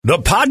The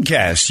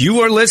podcast you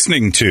are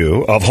listening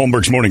to of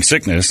Holmberg's Morning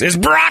Sickness is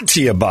brought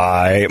to you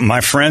by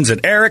my friends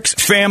at Eric's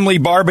Family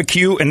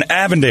Barbecue in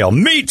Avondale.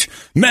 Meet,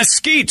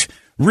 mesquite,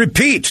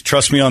 repeat.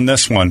 Trust me on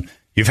this one.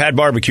 You've had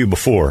barbecue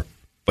before,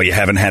 but you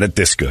haven't had it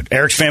this good.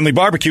 Eric's Family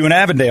Barbecue in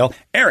Avondale,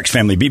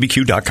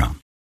 ericsfamilybbq.com.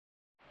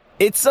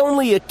 It's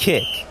only a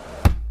kick,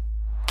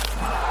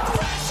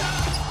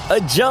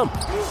 a jump,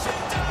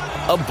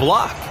 a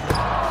block.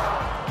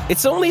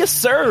 It's only a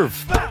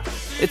serve.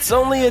 It's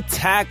only a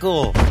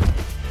tackle.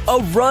 A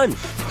run.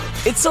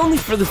 It's only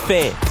for the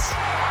fans.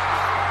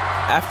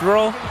 After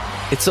all,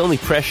 it's only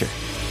pressure.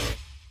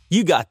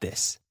 You got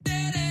this.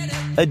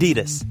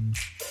 Adidas.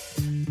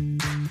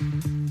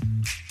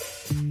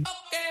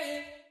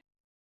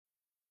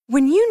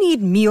 When you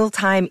need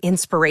mealtime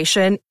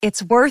inspiration,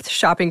 it's worth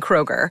shopping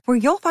Kroger, where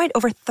you'll find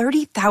over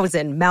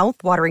 30,000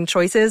 mouth-watering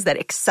choices that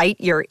excite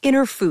your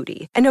inner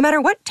foodie. And no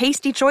matter what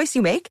tasty choice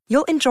you make,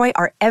 you'll enjoy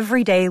our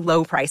everyday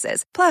low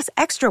prices, plus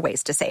extra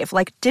ways to save,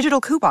 like digital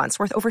coupons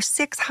worth over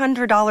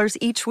 $600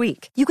 each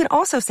week. You can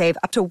also save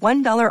up to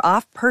 $1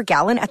 off per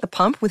gallon at the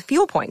pump with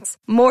fuel points.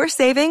 More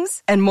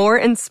savings and more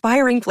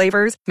inspiring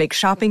flavors make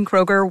shopping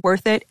Kroger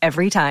worth it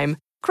every time.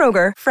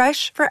 Kroger,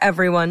 fresh for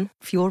everyone.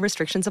 Fuel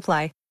restrictions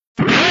apply.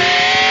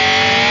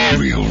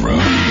 Real Rock,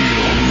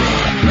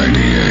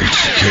 98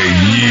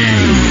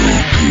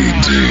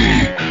 KUPD.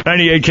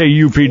 98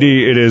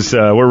 KUPD, it is,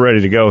 we're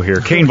ready to go here.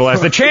 Cain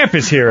Velasquez, the champ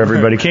is here,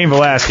 everybody. Cain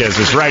Velasquez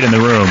is right in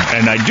the room.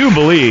 And I do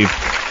believe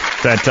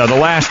that the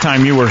last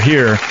time you were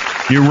here,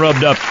 you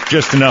rubbed up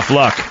just enough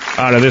luck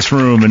out of this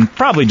room, and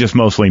probably just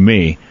mostly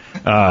me,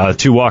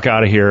 to walk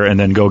out of here and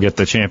then go get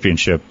the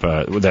championship. He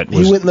went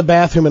in the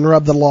bathroom and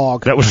rubbed the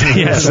log. That was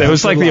yes. It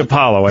was like the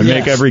Apollo. I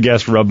make every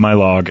guest rub my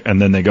log, and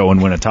then they go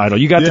and win a title.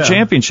 You got the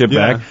championship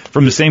back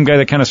from the same guy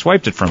that kind of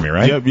swiped it from you,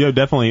 right? Yeah,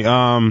 definitely.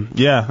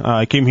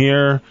 I came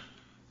here,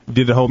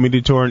 did the whole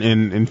media tour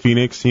in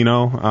Phoenix. You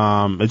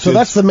know, so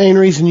that's the main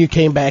reason you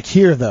came back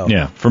here, though.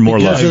 Yeah, for more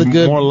luck.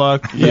 More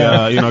luck.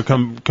 Yeah,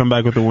 come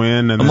back with the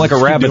win. And I'm like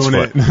a rabbit's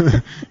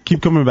foot.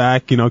 Keep coming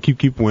back.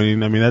 Keep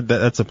winning. I mean,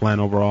 that's the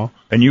plan overall.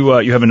 And you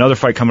have another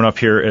fight coming up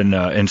here, and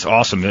it's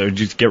awesome.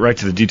 Just get right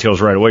to the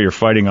details right away. You're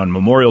fighting on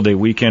Memorial Day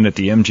weekend at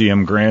the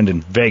MGM Grand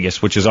in Vegas,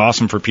 which is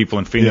awesome for people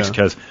in Phoenix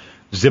because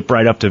zip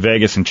right up to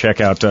Vegas and check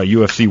out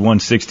UFC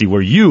 160,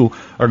 where you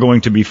are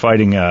going to be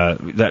fighting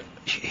that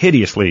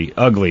hideously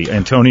ugly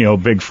Antonio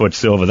Bigfoot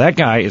Silva. That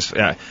guy is.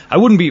 I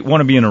wouldn't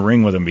want to be in a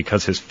ring with him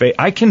because his face.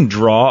 I can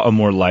draw a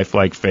more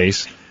lifelike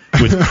face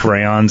with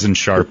crayons and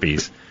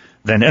Sharpies.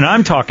 And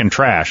I'm talking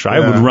trash.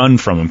 I would run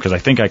from him because I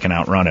think I can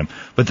outrun him.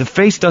 But the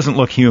face doesn't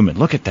look human.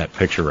 Look at that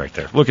picture right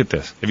there. Look at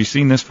this. Have you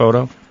seen this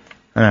photo?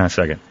 A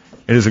second.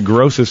 It is the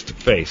grossest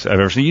face I've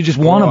ever seen. You just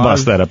want to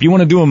bust that up. You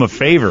want to do him a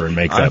favor and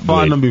make that I've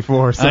fought him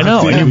before. So I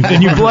know.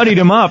 And you bloodied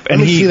him up.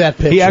 And see that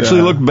picture. He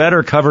actually looked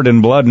better covered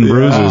in blood and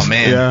bruises. Oh,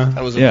 man.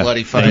 That was a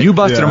bloody fight. And you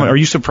busted him. Are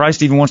you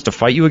surprised he even wants to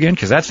fight you again?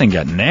 Because that thing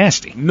got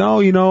nasty. No,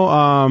 you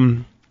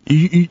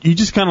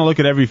just kind of look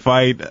at every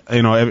fight,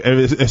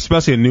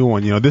 especially a new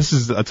one. This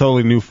is a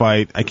totally new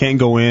fight. I can't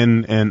go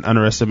in and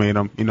underestimate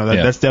him.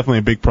 That's definitely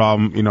a big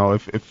problem.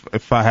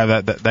 If I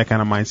have that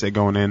kind of mindset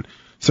going in,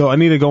 so I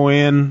need to go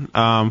in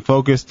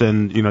focused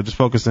and just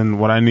focus on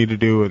what I need to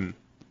do, and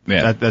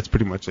that's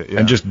pretty much it. Yeah.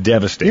 And just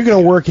devastate. You're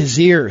going to work his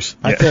ears,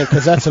 I think,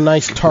 because that's a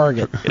nice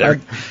target.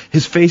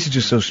 His face is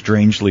just so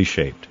strangely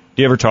shaped.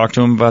 Do you ever talk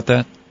to him about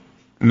that?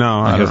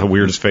 No, he has the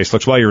weirdest face.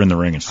 Looks while you're in the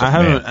ring and stuff. I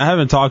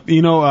haven't talked.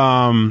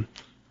 I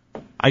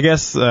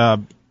guess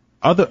probably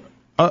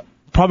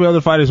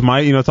other fighters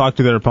might talk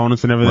to their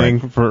opponents and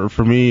everything. Right.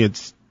 For me,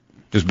 it's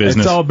just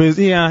business. It's all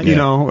business. Yeah.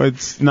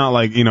 It's not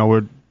like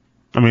we're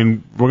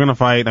gonna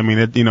fight. I mean,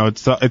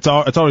 it's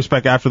all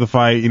respect after the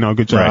fight.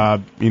 Good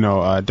job.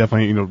 Right.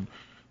 Definitely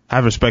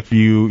have respect for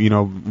you.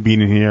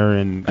 Being in here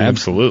and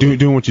absolutely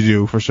doing what you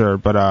do for sure.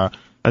 But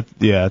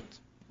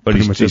But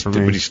he's still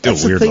weird.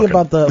 That's the thing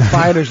about the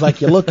fighters.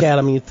 Like, you look at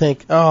him and you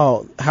think,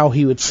 oh, how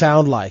he would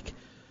sound like.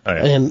 Oh,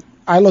 yeah. And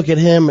I look at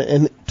him,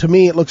 and to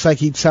me it looks like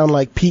he'd sound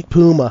like Pete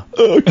Puma.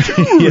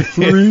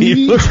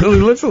 He looks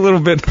a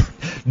little bit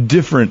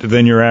different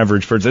than your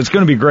average person. It's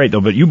going to be great, though.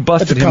 But you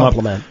busted him up.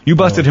 You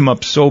busted him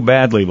up so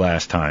badly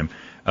last time.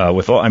 It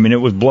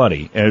was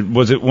bloody.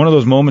 Was it one of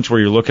those moments where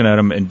you're looking at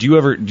him, and do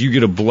you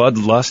get a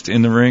bloodlust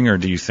in the ring, or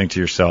do you think to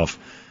yourself,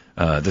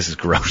 this is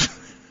gross?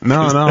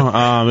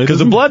 No. Because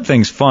the blood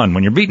thing's fun.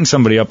 When you're beating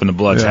somebody up and the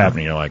blood's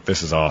happening, you're like,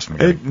 this is awesome.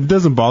 It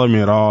doesn't bother me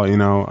at all,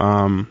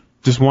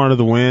 Just wanted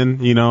to win,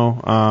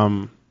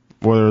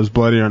 whether it was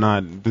bloody or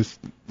not. Just,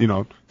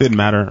 didn't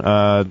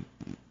matter.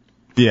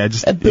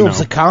 It builds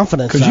the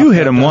confidence. Because you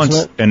hit him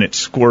once and it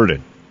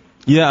squirted.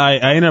 Yeah, I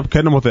ended up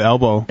cutting him with the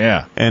elbow.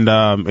 Yeah. And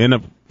ended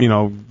up,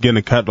 getting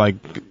a cut like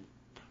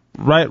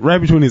right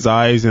between his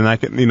eyes, and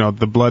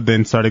the blood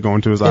then started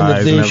going to his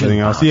eyes and everything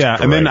else.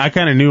 And then I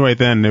kind of knew right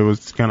then it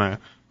was kind of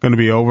going to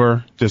be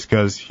over, just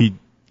because he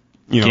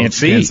can't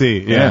see.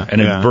 Yeah. And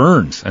it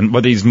burns.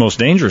 But he's most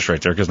dangerous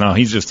right there because now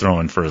he's just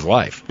throwing for his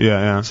life.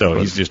 Yeah. So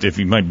he's just, if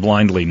he might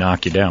blindly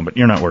knock you down, but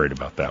you're not worried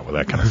about that with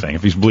that kind of thing.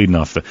 If he's bleeding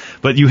off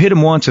but you hit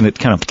him once and it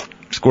kind of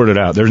squirted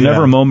out. There's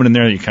never a moment in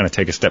there that you kind of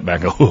take a step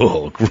back and go,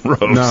 oh, gross.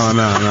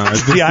 No.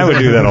 See, I would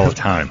do that all the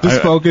time.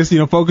 Just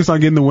focus on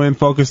getting the win,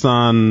 focus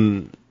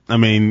on,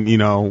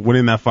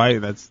 winning that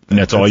fight.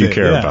 That's all you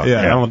care about.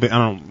 Yeah. I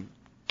don't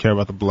care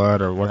about the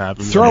blood or what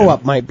happened. Throw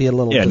up might be a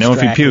little distracting. No,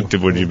 if he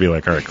puked, would you be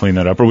like, all right, clean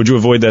that up? Or would you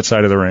avoid that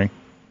side of the ring?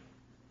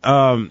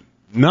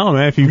 No,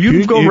 man. If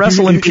you go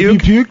wrestle and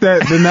puke, if you puke,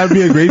 then that'd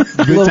be a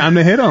good time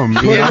to hit him.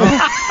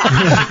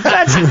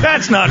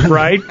 That's not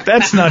right.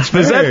 That's not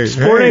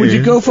specific. Would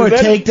you go for a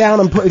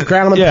takedown and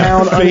ground him and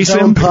pound on his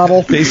own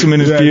puddle? Face him in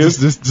his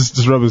puke.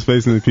 Just rub his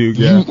face in the puke.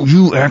 Yeah.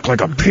 You act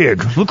like a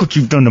pig. Look what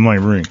you've done to my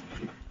ring.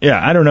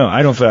 Yeah, I don't know.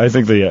 I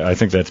think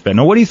that's bad.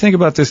 Now, what do you think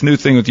about this new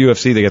thing with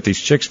UFC? They got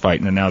these chicks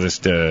fighting, and now this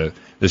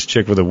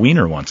chick with a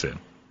wiener wants it.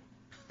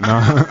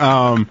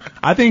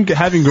 I think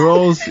having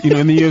girls,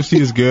 in the UFC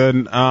is good.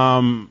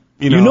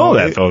 You know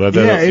that though.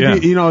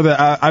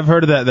 I've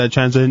heard of that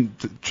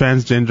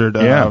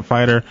transgendered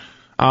fighter.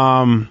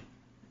 I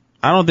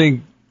don't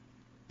think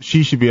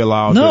she should be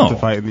allowed to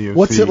fight in the UFC.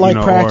 What's it like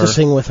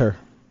practicing with her?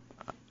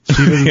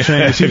 She doesn't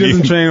train. She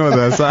doesn't train with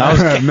us. I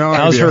have no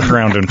idea. How's her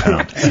ground and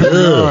pound?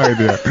 No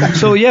idea.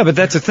 So but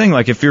that's the thing.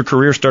 Like if your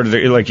career started,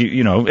 like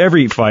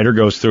every fighter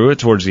goes through it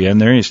towards the end.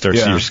 There, you start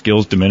to see your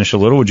skills diminish a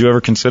little. Would you ever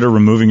consider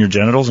removing your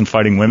genitals and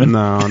fighting women?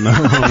 No.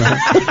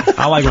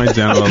 I like my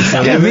genitals.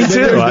 Me too.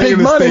 There's big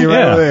money.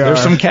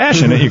 There's some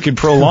cash in it. You could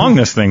prolong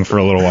this thing for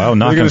a little while,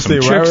 knock on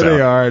some chicks out. They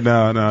are.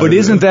 No. But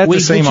isn't that the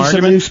same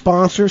argument? Some new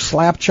sponsor,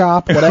 Slap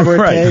Chop,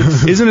 whatever it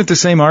takes. Isn't it the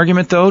same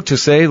argument though to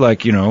say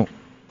like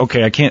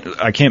okay, I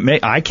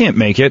can't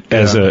make it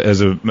as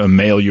a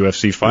male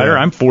UFC fighter.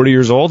 I'm 40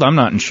 years old. I'm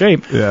not in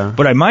shape. Yeah.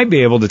 But I might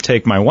be able to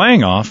take my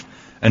wang off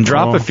and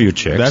drop a few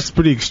chicks. That's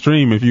pretty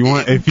extreme. If you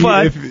want, if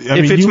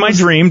it's my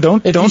dream,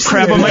 don't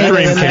crap on my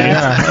dream, Cain.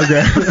 Yeah.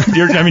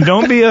 Okay.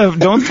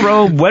 Don't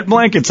throw wet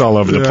blankets all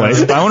over the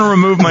place. If I want to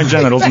remove my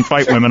genitals and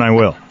fight women, I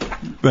will.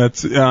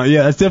 That's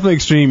that's definitely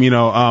extreme.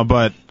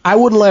 But I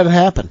wouldn't let it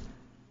happen.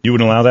 You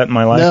wouldn't allow that in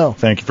my life? No.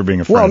 Thank you for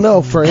being a friend.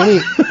 Well, no, for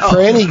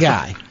any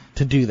guy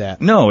to do that.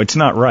 No, it's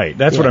not right.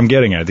 That's what I'm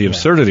getting at. The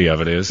absurdity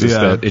of it is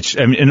that it's,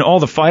 and all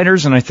the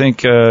fighters, and I think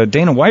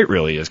Dana White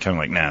really is kind of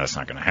like, nah, that's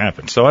not going to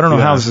happen. So I don't know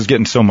how this is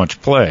getting so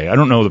much play. I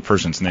don't know the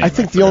person's name. I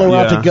think the only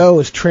route to go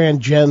is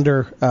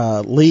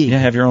transgender league. Yeah,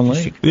 have your own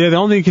league. Yeah, the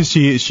only thing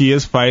is she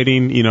is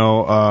fighting,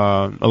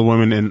 other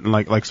women in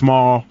like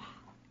small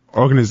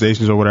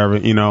organizations or whatever.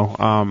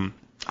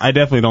 I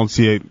definitely don't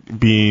see it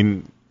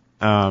being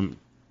in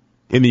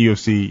the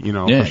UFC.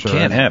 For sure. It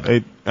can't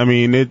happen.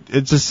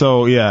 It's just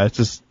so it's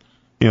just.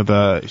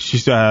 She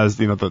still has,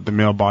 the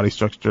male body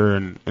structure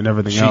and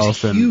everything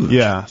else. And huge.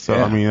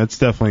 It's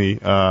definitely,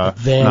 not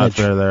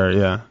fair there.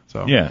 Yeah.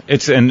 So. Yeah.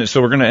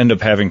 So we're going to end up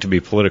having to be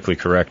politically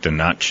correct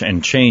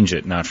and change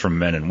it, not from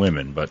men and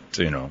women, but,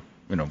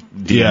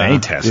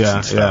 DNA tests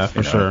and stuff.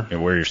 Yeah, for sure.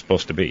 Where you're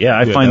supposed to be. Yeah.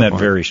 I find that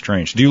very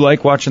strange. Do you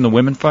like watching the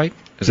women fight?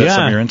 Is that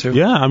something you're into?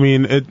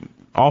 Yeah.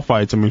 All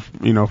fights,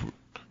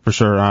 for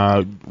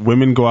sure.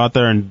 Women go out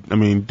there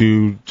and,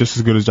 do just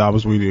as good a job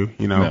as we do,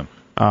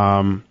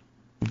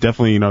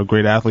 definitely,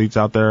 great athletes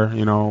out there,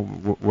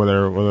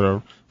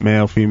 whether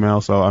male,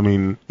 female. So,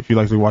 if you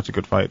like to watch a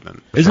good fight,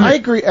 then. I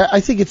agree. I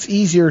think it's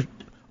easier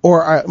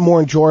or more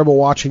enjoyable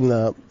watching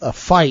a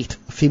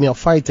female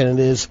fight, than it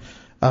is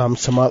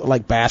some other,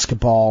 like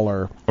basketball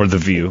or The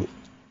View.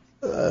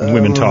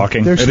 Women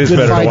talking. It is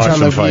better to watch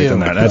them fight than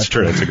that. That's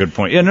true. That's a good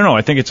point. Yeah, no,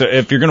 I think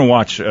if you're going to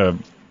watch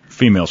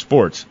female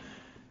sports,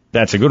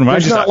 that's a good one.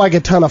 There's not like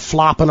a ton of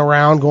flopping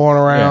around, going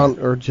around,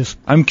 or just...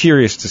 I'm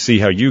curious to see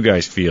how you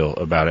guys feel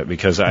about it,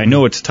 because I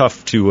know it's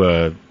tough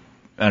to,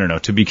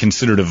 to be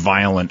considered a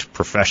violent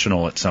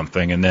professional at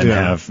something, and then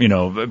have,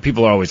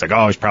 people are always like,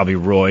 oh, he's probably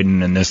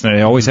roiding and this, and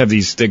they always have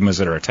these stigmas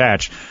that are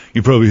attached.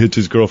 You probably hit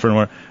his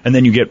girlfriend, and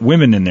then you get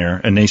women in there,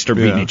 and they start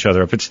beating each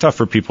other up. It's tough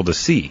for people to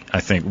see, I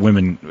think,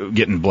 women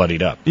getting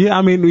bloodied up.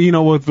 Yeah,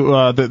 with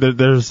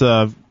there's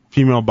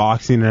female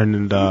boxing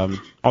and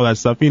all that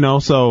stuff,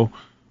 so...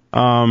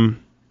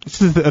 it's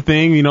just a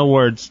thing,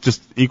 where it's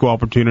just equal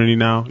opportunity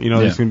now.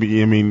 There's going to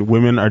be,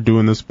 women are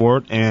doing the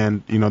sport,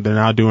 and, they're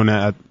now doing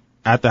it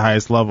at the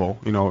highest level,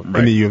 in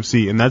the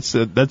UFC. And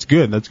that's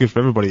good. That's good for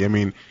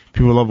everybody.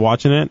 People love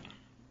watching it.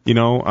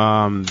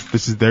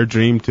 This is their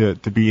dream to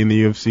be in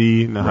the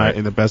UFC,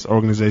 in the best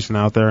organization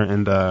out there,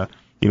 and, to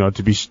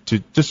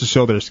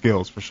show their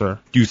skills for sure.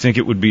 Do you think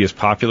it would be as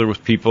popular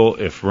with people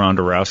if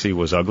Ronda Rousey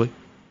was ugly?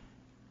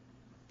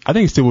 I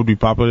think it still would be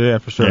popular,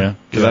 for sure. Yeah,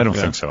 because I don't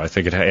think so. I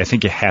think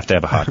you have to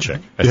have a hot chick.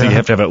 I think you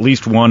have to have at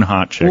least one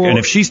hot chick. And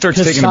if she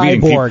starts taking a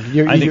beating,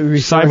 I think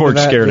Cyborg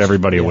scared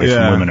everybody away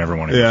from women ever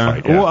wanting to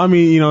fight. Yeah. Well,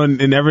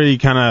 in every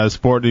kind of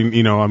sport,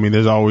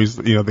 there's always,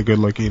 the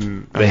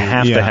good-looking. They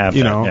have to have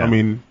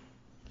that.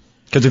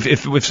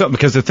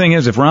 Because the thing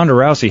is, if Ronda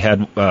Rousey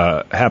had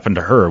happened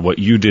to her what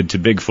you did to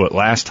Bigfoot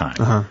last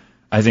time,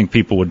 I think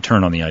people would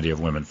turn on the idea of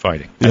women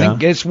fighting. I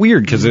think it's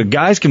weird because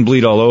guys can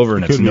bleed all over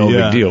and it's no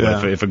big deal.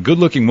 Yeah. If a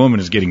good-looking woman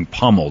is getting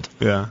pummeled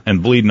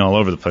and bleeding all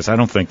over the place, I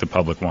don't think the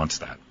public wants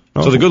that.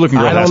 So the good-looking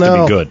girl has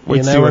to be good.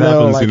 Wait, see what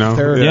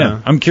happens,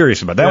 Yeah, I'm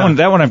curious about that one.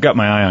 That one I've got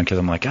my eye on because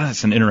I'm like,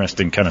 it's an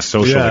interesting kind of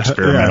social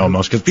experiment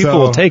almost because people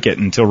will take it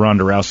until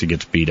Ronda Rousey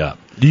gets beat up.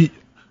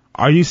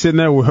 Are you sitting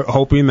there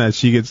hoping that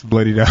she gets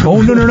bloodied out?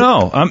 Oh,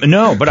 no.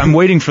 No, but I'm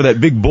waiting for that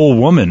big bull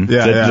woman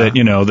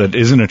that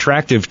isn't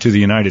attractive to the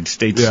United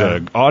States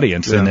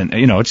audience. Yeah. And then,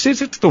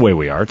 it's the way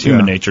we are. It's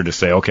human nature to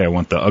say, okay, I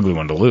want the ugly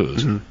one to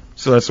lose. Mm-hmm.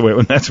 So that's the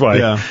way. That's why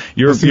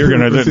you're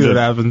going to see what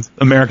happens.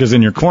 America's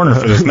in your corner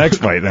for this next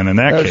fight. Then in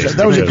that case,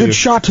 that was a good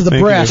shot to the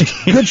breast.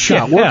 Good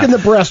shot, working the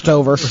breast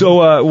over.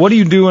 So, what do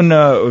you do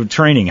in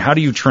training? How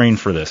do you train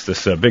for this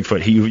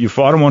Bigfoot? You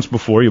fought him once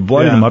before. You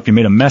bloodied him up. You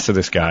made a mess of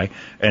this guy,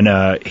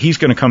 and he's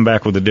going to come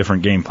back with a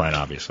different game plan,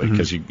 obviously,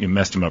 because you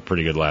messed him up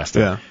pretty good last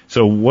time. Yeah.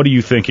 So, what are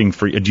you thinking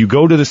do you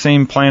go to the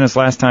same plan as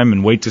last time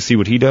and wait to see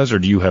what he does, or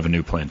do you have a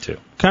new plan too?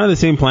 Kind of the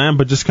same plan,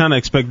 but just kind of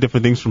expect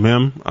different things from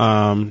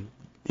him.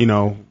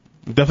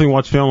 Definitely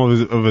watch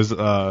film of his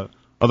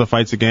other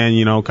fights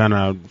again. Kind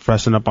of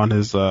freshen up on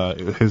his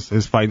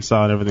fighting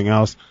style and everything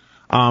else.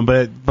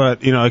 But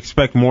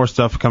expect more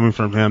stuff coming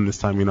from him this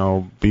time.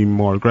 Being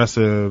more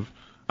aggressive,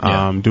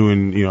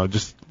 doing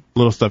just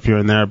little stuff here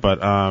and there.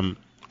 But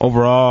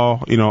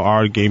overall,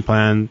 our game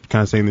plan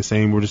kind of staying the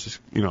same. We're just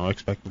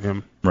expecting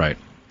him. Right.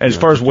 As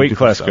far as weight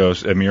class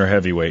goes, I mean, you're a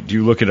heavyweight. Do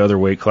you look at other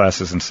weight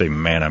classes and say,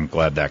 man, I'm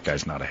glad that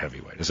guy's not a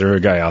heavyweight? Is there a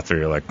guy out there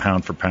you're like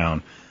pound for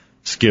pound?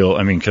 Skill,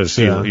 I mean, because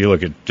you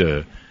look at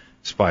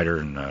Spider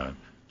and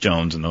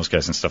Jones and those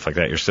guys and stuff like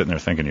that, you're sitting there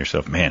thinking to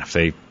yourself, man, if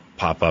they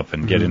pop up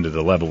and get into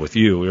the level with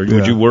you,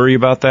 would you worry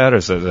about that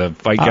as a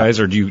fight guys,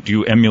 or do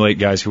you emulate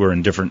guys who are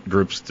in different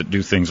groups that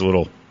do things a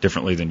little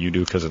differently than you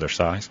do because of their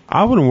size?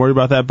 I wouldn't worry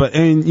about that, but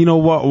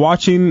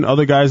watching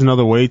other guys in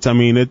other weights, I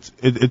mean, it's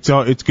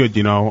good,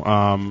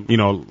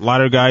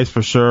 lighter guys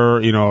for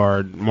sure,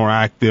 are more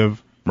active,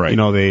 right?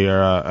 They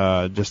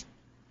are just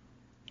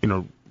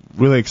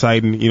really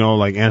exciting,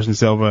 like Anderson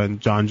Silva and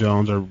John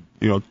Jones are,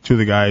 two of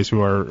the guys who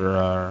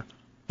are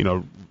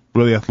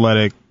really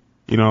athletic,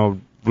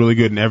 really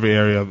good in every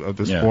area of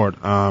the sport.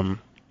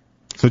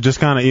 So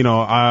just kind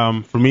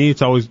of, for me,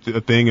 it's always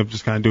a thing of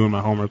just kind of doing my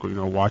homework,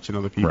 watching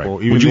other people.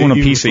 Right. Would you want a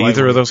piece of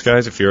either of those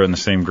guys if you're in the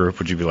same group?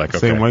 Would you be like,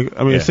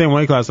 okay? Same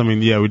weight class. I mean,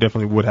 we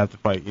definitely would have to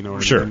fight,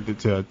 Sure.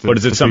 But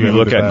is it something you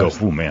look at and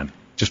go, oh man,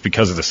 just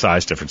because of the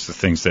size difference, the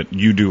things that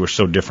you do are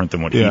so different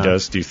than what he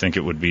does? Do you think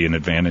it would be an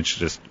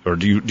advantage? Or I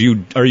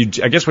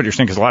guess what you're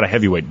saying is a lot of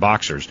heavyweight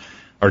boxers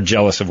are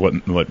jealous of what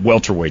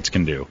welterweights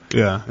can do.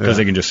 Because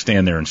they can just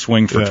stand there and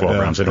swing for 12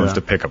 rounds. They don't have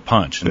to pick a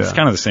punch. And it's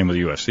kind of the same with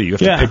the UFC. You have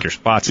to pick your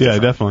spots. Yeah,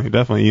 definitely.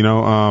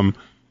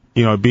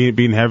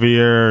 Being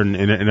heavier and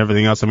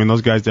everything else. I mean,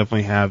 those guys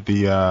definitely have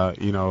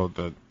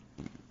the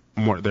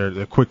more.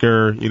 They're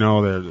quicker.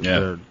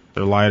 They're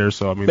lighter.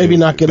 So I mean, maybe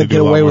not going to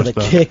get away with a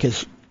kick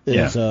is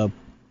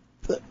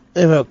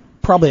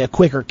probably a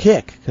quicker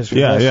kick.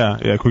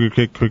 Quicker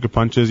kick, quicker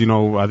punches.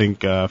 I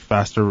think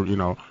faster.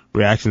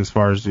 Reaction as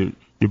far as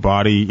your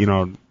body,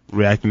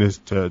 reacting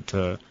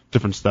to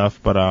different stuff.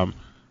 But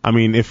I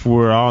mean, if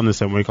we're all in the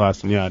same weight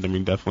class,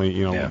 then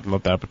definitely,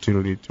 love the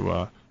opportunity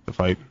to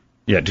fight.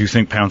 Yeah. Do you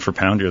think pound for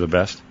pound you're the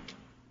best?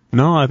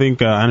 No, I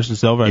think Anderson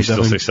Silva. You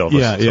still say Silva?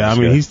 Yeah. I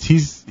mean,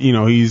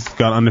 he's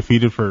got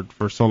undefeated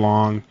for so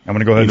long. I'm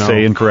gonna go ahead and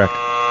say incorrect.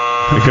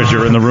 Because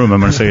you're in the room, I'm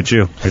going to say it's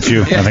you. It's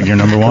you. I think you're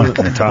number one.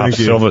 You're top.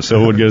 Silva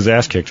would get his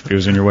ass kicked if he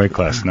was in your weight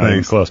class. Not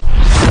even close.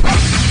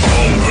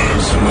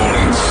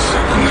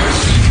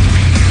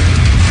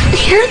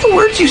 Hear the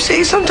words you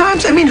say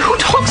sometimes? I mean, who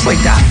talks like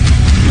that?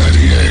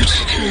 98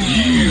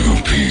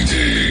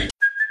 KUPD.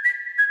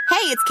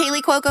 Hey, it's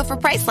Kaylee Cuoco for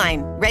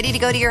Priceline. Ready to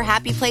go to your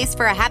happy place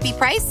for a happy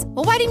price?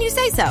 Well, why didn't you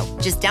say so?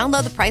 Just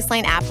download the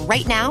Priceline app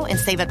right now and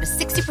save up to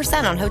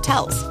 60% on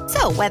hotels.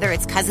 So whether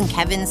it's Cousin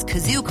Kevin's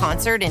Kazoo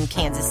Concert in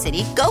Kansas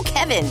City, go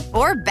Kevin,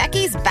 or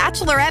Becky's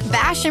Bachelorette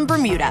Bash in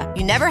Bermuda,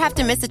 you never have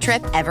to miss a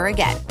trip ever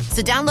again.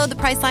 So download the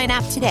Priceline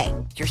app today.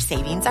 Your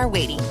savings are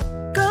waiting.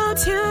 Go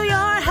to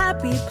your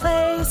happy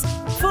place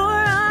for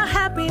a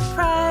happy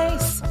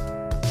price.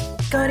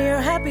 Go to your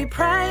happy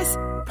price,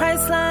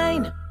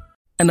 Priceline.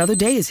 Another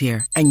day is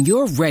here, and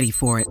you're ready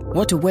for it.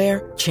 What to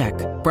wear? Check.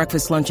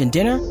 Breakfast, lunch, and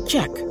dinner?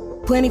 Check.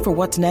 Planning for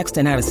what's next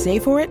and how to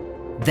save for it?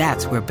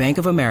 That's where Bank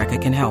of America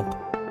can help.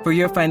 For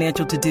your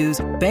financial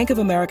to-dos, Bank of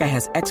America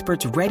has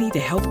experts ready to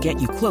help get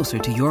you closer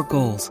to your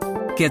goals.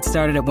 Get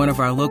started at one of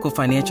our local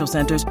financial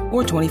centers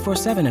or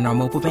 24/7 in our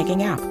mobile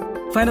banking app.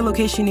 Find a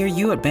location near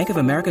you at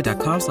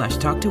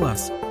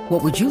bankofamerica.com/talktous.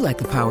 What would you like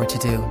the power to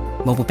do?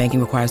 Mobile banking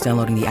requires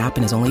downloading the app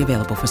and is only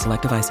available for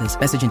select devices.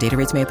 Message and data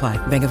rates may apply.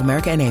 Bank of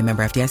America NA,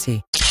 member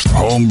FDIC.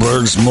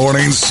 Holmberg's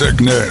Morning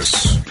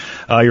Sickness.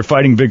 You're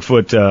fighting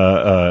Bigfoot,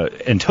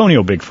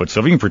 Antonio Bigfoot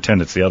Silva. You can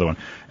pretend it's the other one.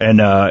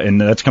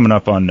 And that's coming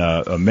up on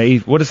May,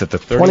 what is it, the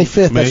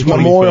 25th? That's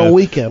Memorial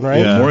Weekend, right?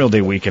 Yeah. Memorial Day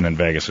weekend in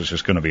Vegas is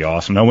just going to be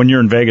awesome. Now, when you're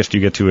in Vegas, do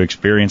you get to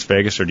experience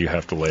Vegas, or do you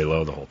have to lay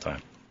low the whole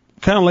time?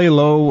 kind of lay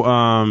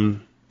low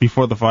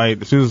before the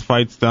fight. As soon as the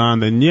fight's done,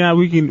 then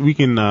we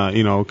can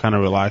kind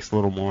of relax a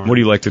little more. What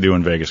do you like to do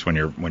in Vegas when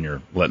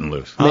you're letting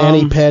loose?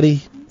 Mani, pedi,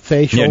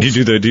 facials. Yeah,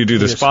 do you do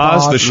the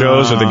spas, the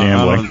shows, or the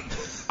gambling?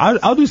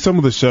 I'll do some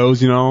of the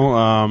shows,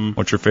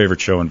 What's your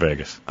favorite show in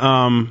Vegas?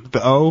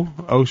 The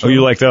O show. Oh,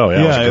 you like the O?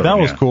 That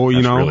was cool.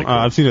 That's really cool.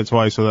 I've seen it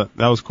twice, so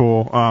that was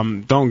cool.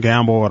 Don't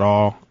gamble at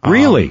all.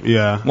 Really?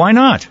 Yeah. Why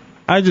not?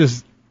 I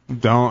just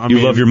don't. You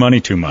love your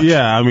money too much.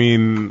 Yeah, I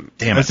mean,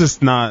 damn it's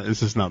just not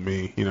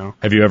me.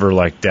 Have you ever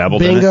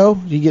dabbled bingo? in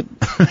it? You get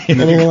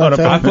anything like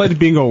that? I played the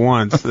bingo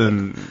once,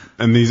 and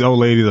these old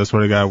ladies, I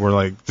swear to God,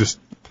 were just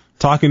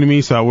talking to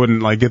me so I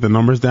wouldn't get the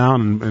numbers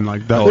down and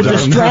They're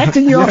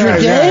distracting you off your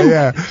game?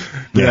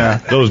 Yeah.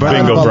 Those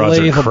bingo broads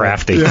are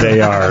crafty.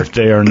 Yeah.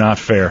 They are not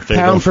fair. They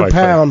pound for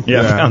pound.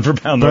 Pound for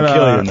pound. They'll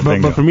kill you in the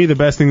bingo. But for me, the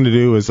best thing to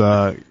do is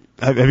have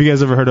you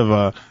guys ever heard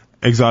of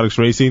Exotics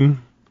Racing?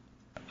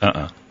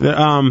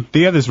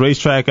 They have this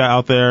racetrack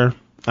out there,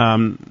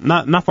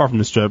 not far from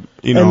the Strip.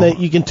 And that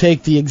you can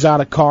take the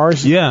exotic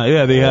cars.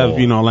 Yeah, they have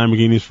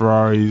Lamborghinis,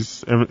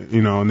 Ferraris,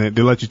 and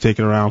they let you take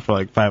it around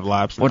for 5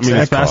 laps. What's that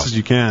as fast as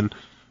you can.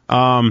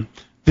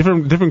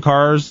 Different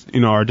cars,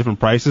 are different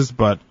prices,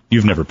 but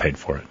you've never paid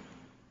for it.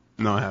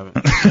 No, I haven't.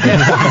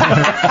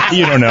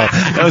 You don't know.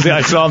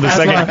 I saw the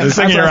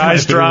second your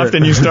eyes dropped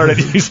and you started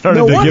to give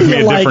me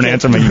a different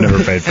answer, but you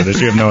never paid for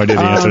this. You have no idea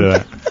the answer to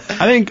that.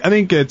 I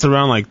think it's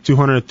around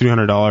 $200,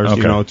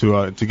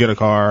 $300, to get a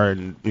car,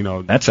 and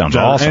that sounds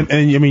awesome.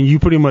 And I mean, you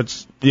pretty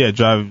much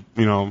drive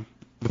the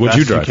What'd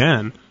you drive? You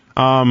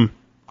can.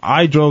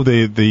 I drove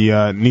the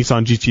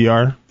Nissan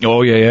GTR.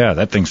 Oh yeah,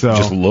 that thing's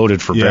just loaded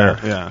for bear.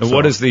 Yeah.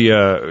 What is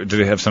do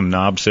they have some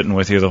knob sitting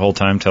with you the whole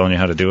time telling you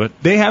how to do it?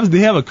 They have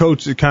a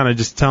coach that kind of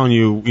just telling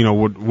you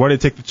what to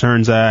take the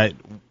turns at,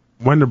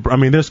 when to. I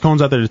mean, there's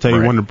cones out there to tell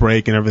you when to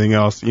brake and everything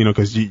else.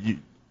 Because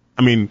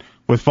I mean,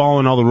 with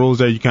following all the rules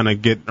there, you kind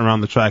of get around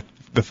the track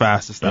the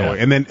fastest that way.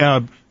 And then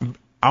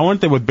I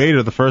went there with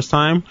Bader the first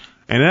time.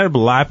 And I ended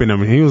up lapping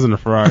him, and he was in a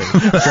Ferrari.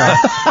 So,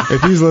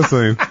 if he's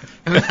listening.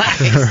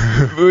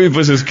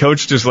 Was his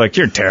coach just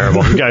you're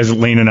terrible? The guy's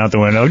leaning out the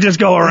window. Just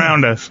go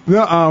around us.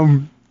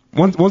 No,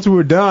 once we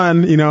were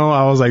done,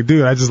 I was like,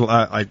 dude,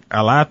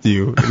 I lapped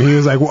you. And he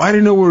was like, well, I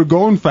didn't know we were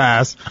going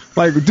fast.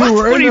 Dude,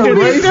 we're in a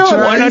race track.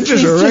 Why not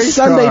just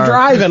Sunday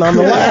driving on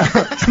the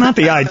left? It's not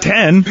the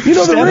I-10.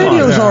 The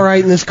radio's all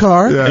right in this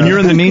car. Yeah. And you're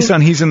in the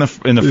Nissan. He's in the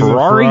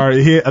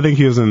Ferrari? I think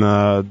he was in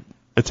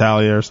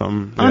Italia or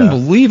something.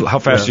 Unbelievable. How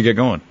fast did you get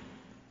going?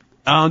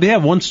 They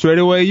have one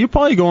straightaway. You're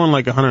probably going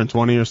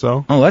 120 or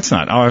so. Oh, that's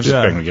not. I was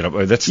expecting to get up.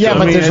 That's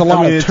but there's a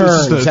lot of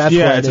turns.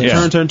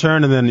 It's a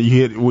turn, and then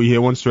we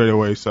hit one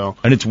straightaway. So.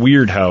 And it's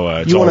weird how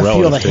it's all relative.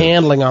 You want to feel the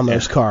handling on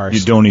those cars.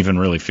 You don't even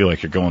really feel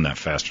like you're going that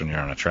fast when you're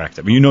on a track.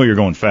 But you're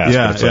going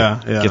fast.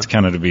 But it gets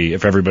kind of to be,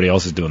 if everybody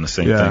else is doing the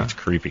same thing, it's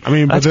creepy. I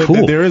mean, that's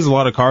cool. There is a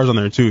lot of cars on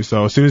there too.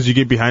 So as soon as you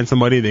get behind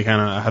somebody, they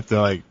kind of have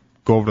to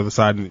go over to the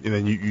side, and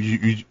then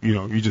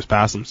you just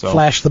pass them. So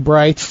flash the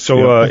brights.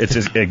 So it's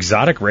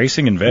Exotic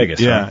Racing in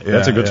Vegas. Yeah,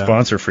 that's a good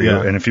sponsor for you.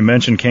 And if you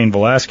mention Cain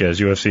Velasquez,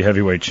 UFC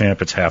heavyweight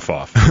champ, it's half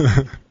off.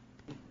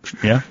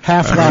 Yeah,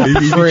 half off. You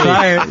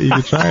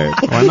can try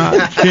it. Why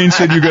not? Cain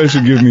said you guys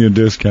should give me a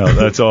discount.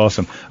 That's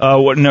awesome.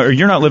 No,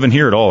 you're not living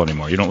here at all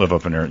anymore. You don't live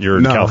up in there. You're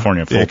in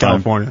California full time.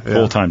 California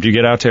full time. Do you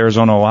get out to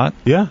Arizona a lot?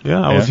 Yeah.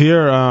 I was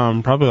here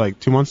probably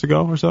 2 months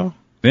ago or so.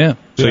 Yeah.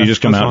 So you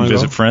just come out and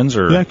visit friends,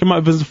 or? Yeah, come out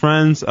and visit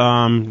friends.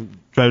 Drive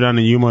down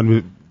to Yuma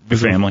and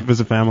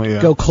visit family.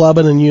 Yeah. Go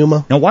clubbing in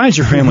Yuma. Now, why is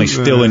your family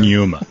still in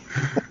Yuma?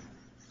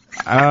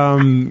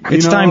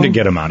 It's time to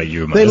get them out of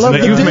Yuma. They love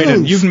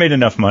the You've made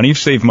enough money. You've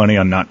saved money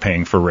on not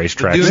paying for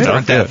racetrack Dudes stuff.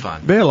 aren't that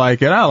fun. They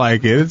like it. I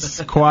like it.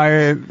 It's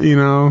quiet.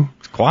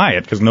 It's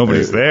quiet because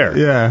nobody's there.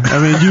 Yeah. I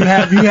mean,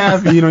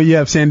 you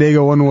have San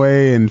Diego one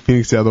way and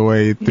Phoenix the other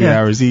way, 3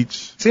 hours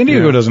each. San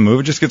Diego doesn't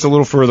move. It just gets a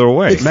little further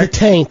away. It's the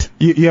taint.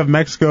 You have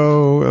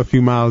Mexico a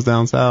few miles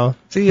down south.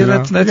 See,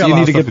 that's you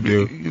need to get to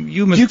do. Do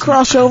you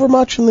cross over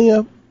much in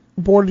the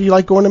border? Do you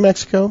like going to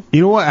Mexico?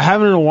 You know what? I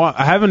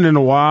haven't in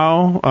a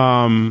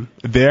while.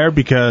 There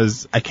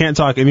because I can't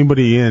talk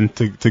anybody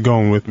into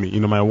going with me.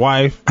 My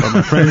wife or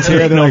my friends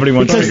here. Nobody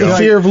wants to go. Because the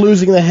fear of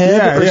losing the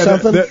head or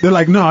something? They're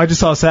like, no, I just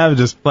saw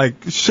Savages.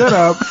 Shut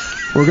up.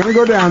 We're going to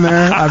go down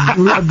there.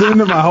 I've been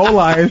it my whole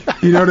life.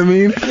 You know what I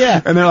mean?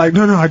 Yeah. And they're like,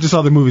 no, I just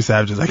saw the movie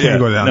Savages. I can't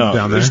go down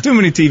there. There's too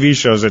many TV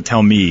shows that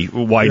tell me,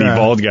 whitey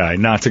bald guy,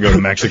 not to go to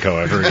Mexico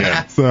ever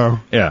again. So.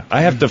 Yeah.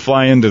 I have to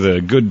fly into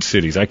the good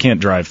cities. I can't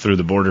drive through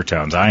the border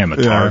towns. I am a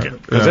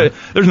target.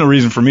 There's no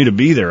reason for me to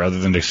be there other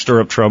than to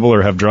stir up trouble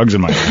or have drugs in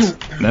my hands.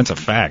 That's a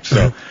fact.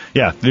 So,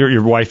 yeah,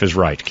 your wife is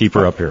right. Keep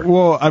her up here.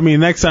 Well, I mean,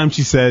 next time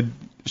she said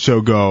she'll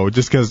go,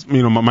 just because,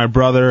 my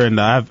brother and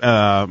I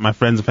have my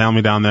friends and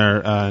family down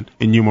there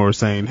in Yuma were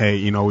saying,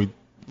 hey, we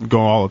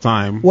go all the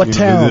time. What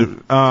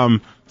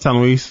town? San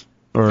Luis.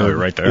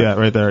 Right there? Yeah,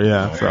 right there,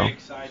 yeah.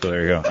 So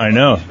there you go. I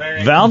know.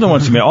 Valda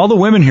wants to meet. All the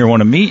women here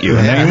want to meet you.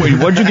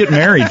 And what'd you get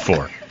married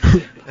for?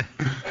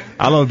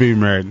 I love being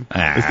married.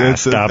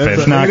 Stop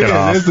it. Knock it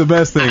off. It's the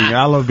best thing.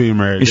 I love being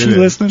married. Is she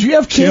listening? Do you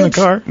have kids? In the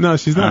car? No,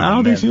 she's not. I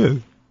don't think she is.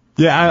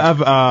 Yeah, I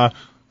have a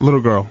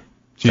little girl.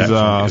 She's is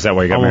that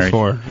why you got almost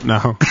married? 4.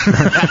 No.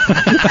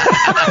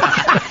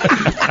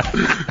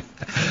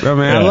 Well,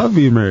 man, I love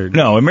being married.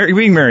 No,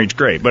 being married's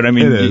great, but I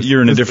mean,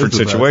 you're in a different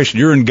situation.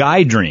 You're in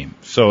guy dream.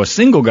 So a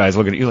single guy's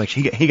looking at you like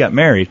he got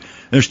married.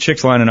 There's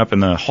chicks lining up in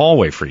the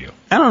hallway for you.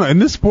 I don't know. In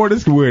this sport,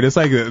 it's weird. It's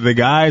like the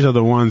guys are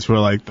the ones who are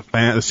like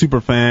the super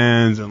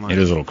fans, and like it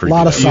is a little creepy. A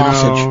lot of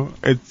sausage.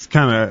 It's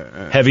kind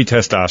of heavy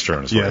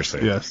testosterone is what I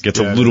say. Yes, gets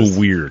a little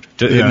weird.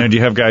 Do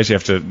you have guys you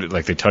have to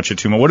like they touch it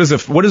too much?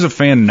 What is a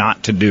fan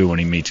not to do when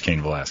he meets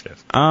Cain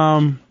Velasquez?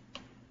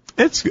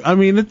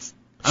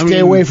 Stay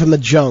away from the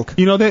junk.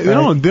 You know, they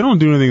don't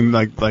do anything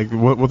like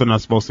what they're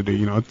not supposed to do.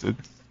 You know, it's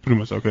pretty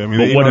much okay. I mean,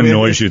 but what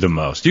annoys you the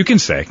most? You can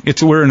say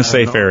we're in a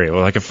safe area.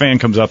 Like a fan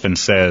comes up and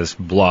says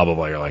blah blah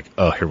blah. You're like,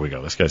 oh, here we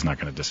go. This guy's not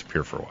going to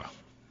disappear for a while.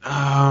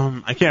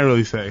 I can't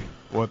really say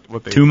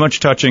what they too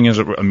much touching is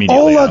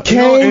immediately. Hola,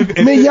 Cain,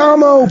 me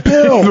llamo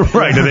Bill.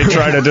 Right?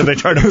 Did they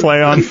try to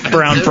play on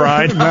brown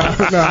pride? No.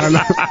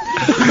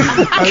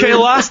 Que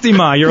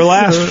lastima, your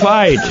last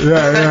fight.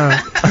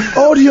 Yeah.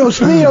 Oh, Dios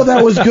mío,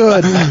 that was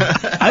good.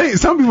 I think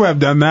some people have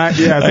done that.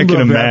 Yeah, I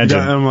can imagine.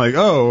 I'm like,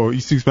 oh, you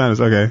speak Spanish?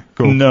 Okay,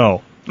 cool.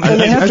 No.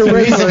 And they have to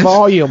raise the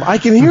volume. I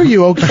can hear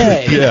you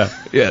okay. Yeah,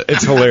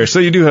 it's hilarious. So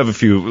you do have a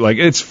few, like,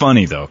 it's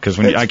funny, though, because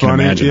I can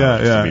imagine.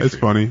 Yeah, it's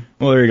funny.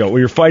 Well, there you go. Well,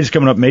 your fight is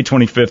coming up May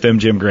 25th,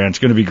 MGM Grand. It's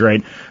going to be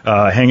great,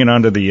 hanging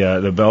on to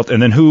the belt.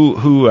 And then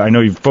who, I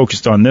know you've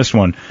focused on this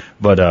one,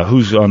 but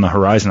who's on the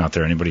horizon out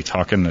there? Anybody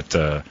talking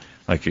that,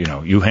 like, you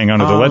know, you hang on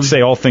to let's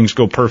say all things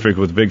go perfect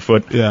with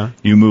Bigfoot. Yeah.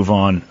 You move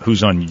on.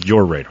 Who's on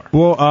your radar?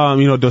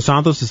 Well, you know, Dos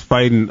Santos is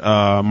fighting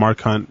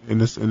Mark Hunt in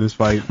this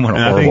fight. What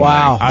a horrible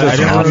wow. I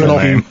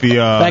think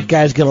that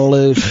guy's going to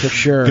lose for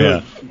sure.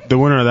 Yeah. The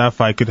winner of that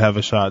fight could have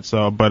a shot.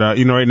 So, but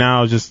you know, right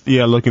now, just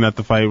looking at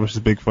the fight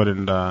versus Bigfoot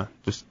and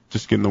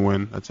just getting the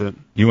win. That's it.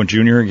 You want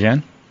Junior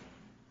again?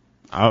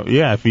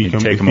 Yeah, if he can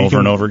take him over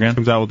and over again,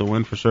 comes out with the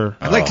win for sure.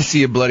 I'd like to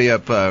see you bloody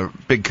up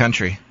Big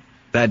Country.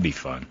 That'd be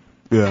fun.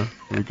 Yeah.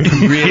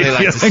 Really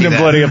like to see that.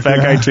 bloody up that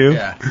guy too.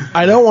 Yeah.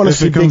 I don't want to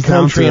see Big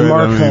Country and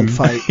Mark Hunt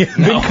fight. Big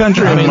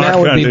Country and Mark that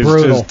would Hunt be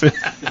brutal.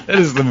 that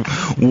is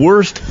the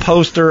worst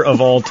poster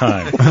of all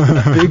time.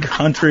 Big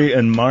Country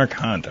and Mark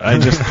Hunt.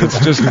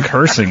 It's just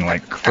cursing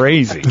like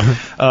crazy.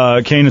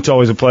 Cain, it's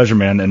always a pleasure,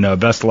 man, and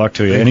best of luck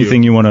to you.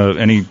 Anything you want to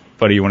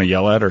anybody you want to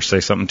yell at or say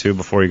something to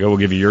before you go? We'll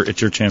give you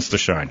it's your chance to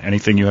shine.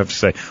 Anything you have to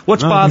say.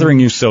 What's bothering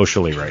you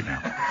socially right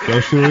now?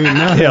 Socially?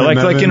 Nothing. Yeah,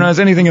 like you know, is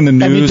anything in the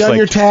news? Have you done like,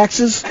 your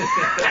taxes?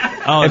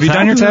 Have you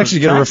done your taxes? You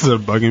get taxes are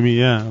bugging me,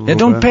 yeah. Yeah,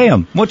 don't pay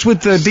him. What's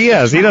with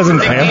Diaz? He doesn't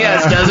pay him.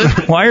 Diaz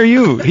doesn't. Why are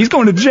you? He's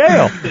going to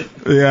jail.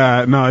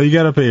 Yeah, no, you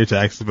got to pay your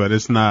taxes, but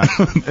it's not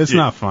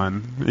not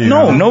fun.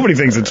 No, nobody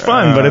thinks it's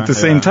fun, but at the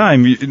same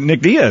time,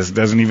 Nick Diaz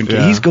doesn't even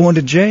care. He's going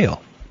to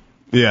jail.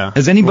 Yeah.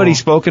 Has anybody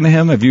spoken to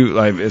him? Have you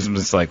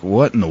it's like,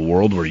 what in the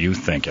world were you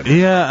thinking?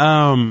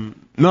 Yeah,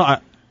 no, I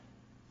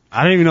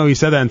didn't even know he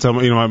said that until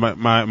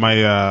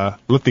my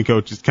lifting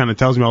coach just kind of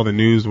tells me all the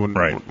news when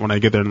I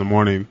get there in the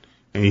morning.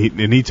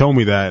 And he told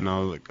me that, and I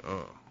was like,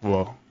 oh,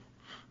 well,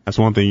 that's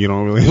one thing you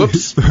don't really.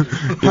 Whoops.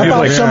 How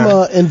about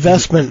some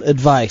investment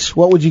advice?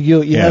 What would you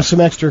do? You have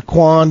some extra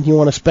quan, you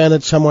want to spend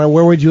it somewhere.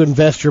 Where would you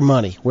invest your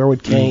money? Where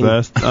would Cain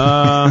invest?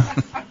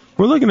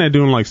 We're looking at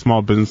doing like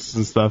small businesses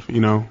and stuff,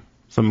 you know.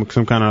 Some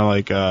kind of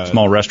like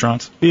small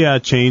restaurants. Yeah,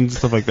 chains,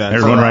 stuff like that.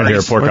 There's one right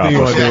here, Pork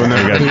Office.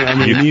 I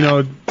mean, you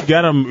know,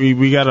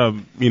 we gotta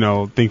you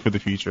know think for the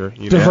future.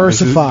 You know?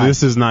 Diversify.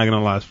 This is not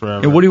gonna last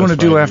forever. Yeah, what do you want to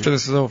do after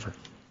this is over?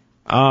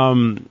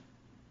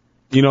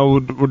 You know,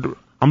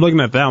 I'm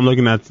looking at that. I'm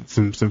looking at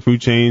some food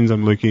chains.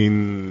 I'm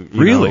looking.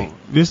 Really?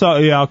 Just all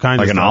kinds like of stuff.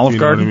 Like an Olive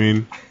Garden? You know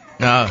what I mean?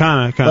 No.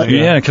 Kind of.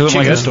 Yeah, because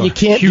you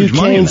can't do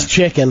Cain's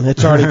chicken.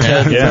 It's already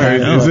taken.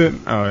 Is it?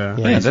 Oh yeah.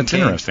 Yeah, that's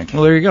interesting.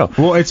 Well, there you go.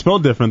 Well, it's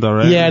spelled different though,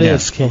 right? Yeah, it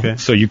is. Okay.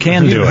 So you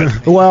can do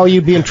it. Well,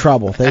 you'd be in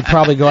trouble. They'd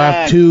probably go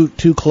out too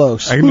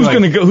close.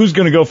 Who's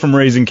gonna go from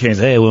Raising Cane's?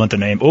 Hey, we want the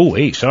name. Oh,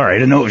 wait, sorry, I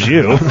didn't know it was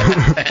you.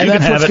 And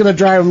that's what's going to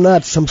drive him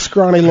nuts. Some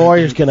scrawny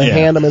lawyer's going to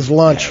hand him his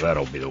lunch. Yeah,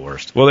 that'll be the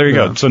worst. Well, there you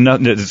go.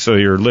 So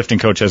your lifting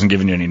coach hasn't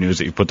given you any news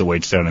that you put the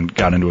weights down and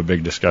got into a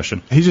big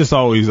discussion. He's just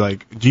always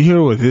like, "Did you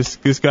hear what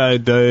this guy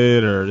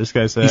did or this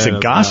guy said?" He's a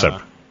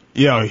gossip.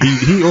 Yeah,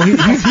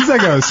 he's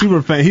like a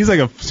super fan. He's like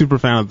a super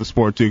fan of the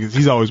sport too, because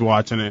he's always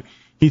watching it.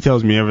 He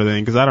tells me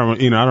everything because I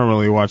don't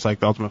really watch like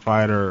the Ultimate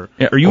Fighter.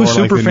 Yeah, are you a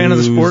super fan of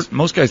the sport?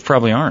 Most guys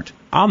probably aren't.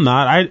 I'm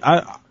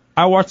not.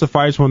 I watch the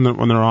fights when they're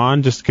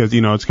on, just because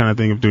it's kind of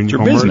thing of doing your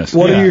homework. business.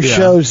 What are your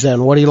shows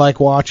then? What do you like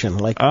watching?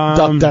 Like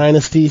Duck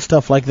Dynasty,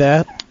 stuff like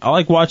that. I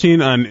like watching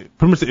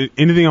pretty much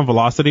anything on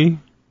Velocity.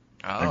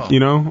 Oh. You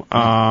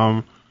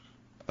know,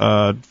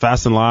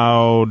 Fast and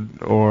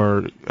Loud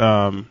or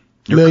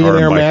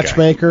Millionaire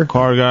Matchmaker,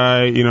 Car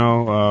Guy. You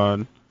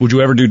know. Would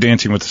you ever do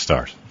Dancing with the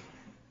Stars?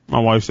 My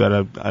wife said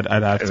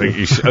I'd have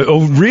to.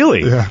 Oh,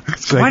 really? Yeah.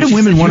 Why do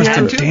women want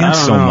us to dance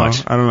so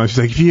much? I don't know. She's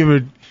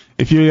like, if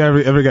if you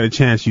ever got a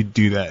chance, you'd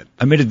do that.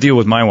 I made a deal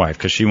with my wife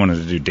because she wanted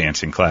to do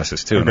dancing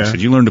classes too, and I said,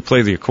 "You learn to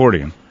play the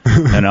accordion,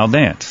 and I'll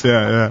dance."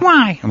 Yeah.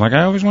 Why? I'm like,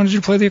 I always wanted you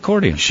to play the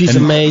accordion. She's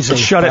amazing.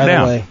 Shut it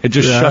down. It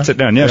just shuts it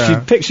down.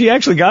 Yeah. She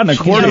actually got an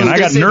accordion. I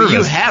got nervous.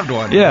 You have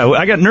one. Yeah,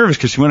 I got nervous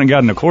because she went and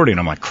got an accordion.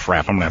 I'm like,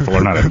 crap, I'm gonna have to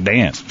learn how to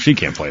dance. She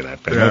can't play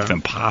that. That's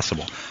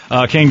impossible.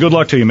 Cain, good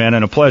luck to you, man,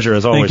 and a pleasure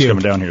as always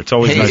coming down here. It's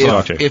always nice to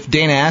talk to you. If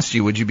Dana asked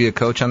you, would you be a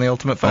coach on The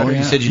Ultimate Fighter?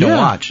 You said you don't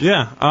watch.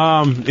 Yeah.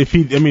 If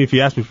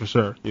he asked me for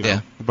sure. You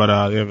know?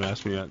 But they haven't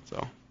asked me yet.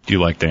 So. Do you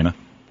like Dana?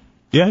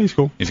 Yeah, he's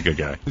cool. He's a good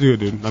guy. He's a good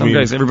dude. Some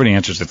guys, everybody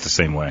answers it the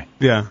same way.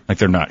 Yeah. Like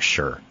they're not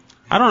sure.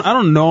 I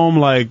don't know him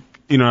like,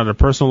 at a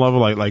personal level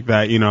like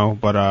that,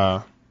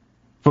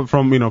 but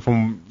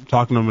from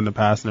talking to him in the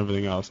past and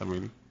everything else, I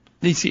mean.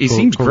 He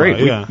seems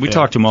great. We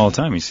talk to him all the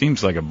time. He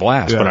seems like a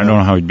blast, but I don't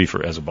know how he'd be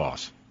as a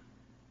boss.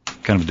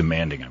 Kind of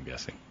demanding, I'm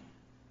guessing.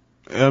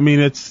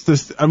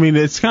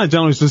 It's kind of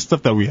generally just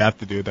stuff that we have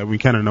to do, that we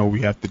kind of know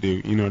we have to do.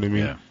 You know what I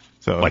mean? Yeah.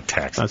 So like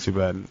taxes. Not too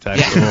bad.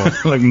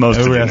 Taxes. Like most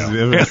of everyone has to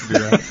do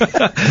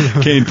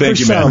that. Cain, thank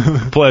you,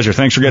 man. Pleasure.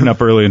 Thanks for getting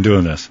up early and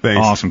doing this.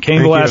 Thanks. Awesome.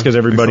 Cain Velasquez,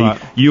 everybody.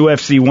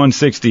 UFC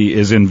 160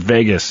 is in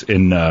Vegas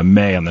in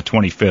May on the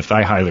 25th.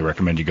 I highly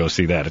recommend you go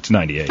see that. It's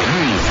 98. God,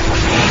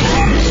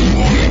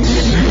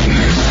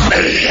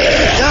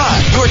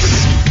 you're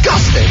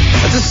disgusting.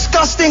 A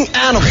disgusting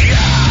animal.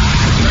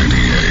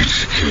 98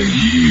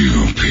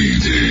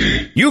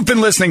 KUPD. You've been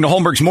listening to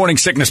Holmberg's Morning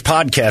Sickness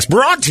Podcast,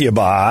 brought to you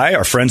by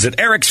our friends at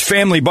Eric's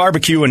Family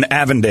Barbecue in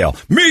Avondale.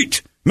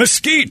 Meet,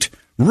 mesquite,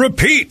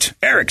 repeat.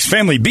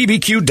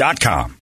 Eric'sFamilyBBQ.com.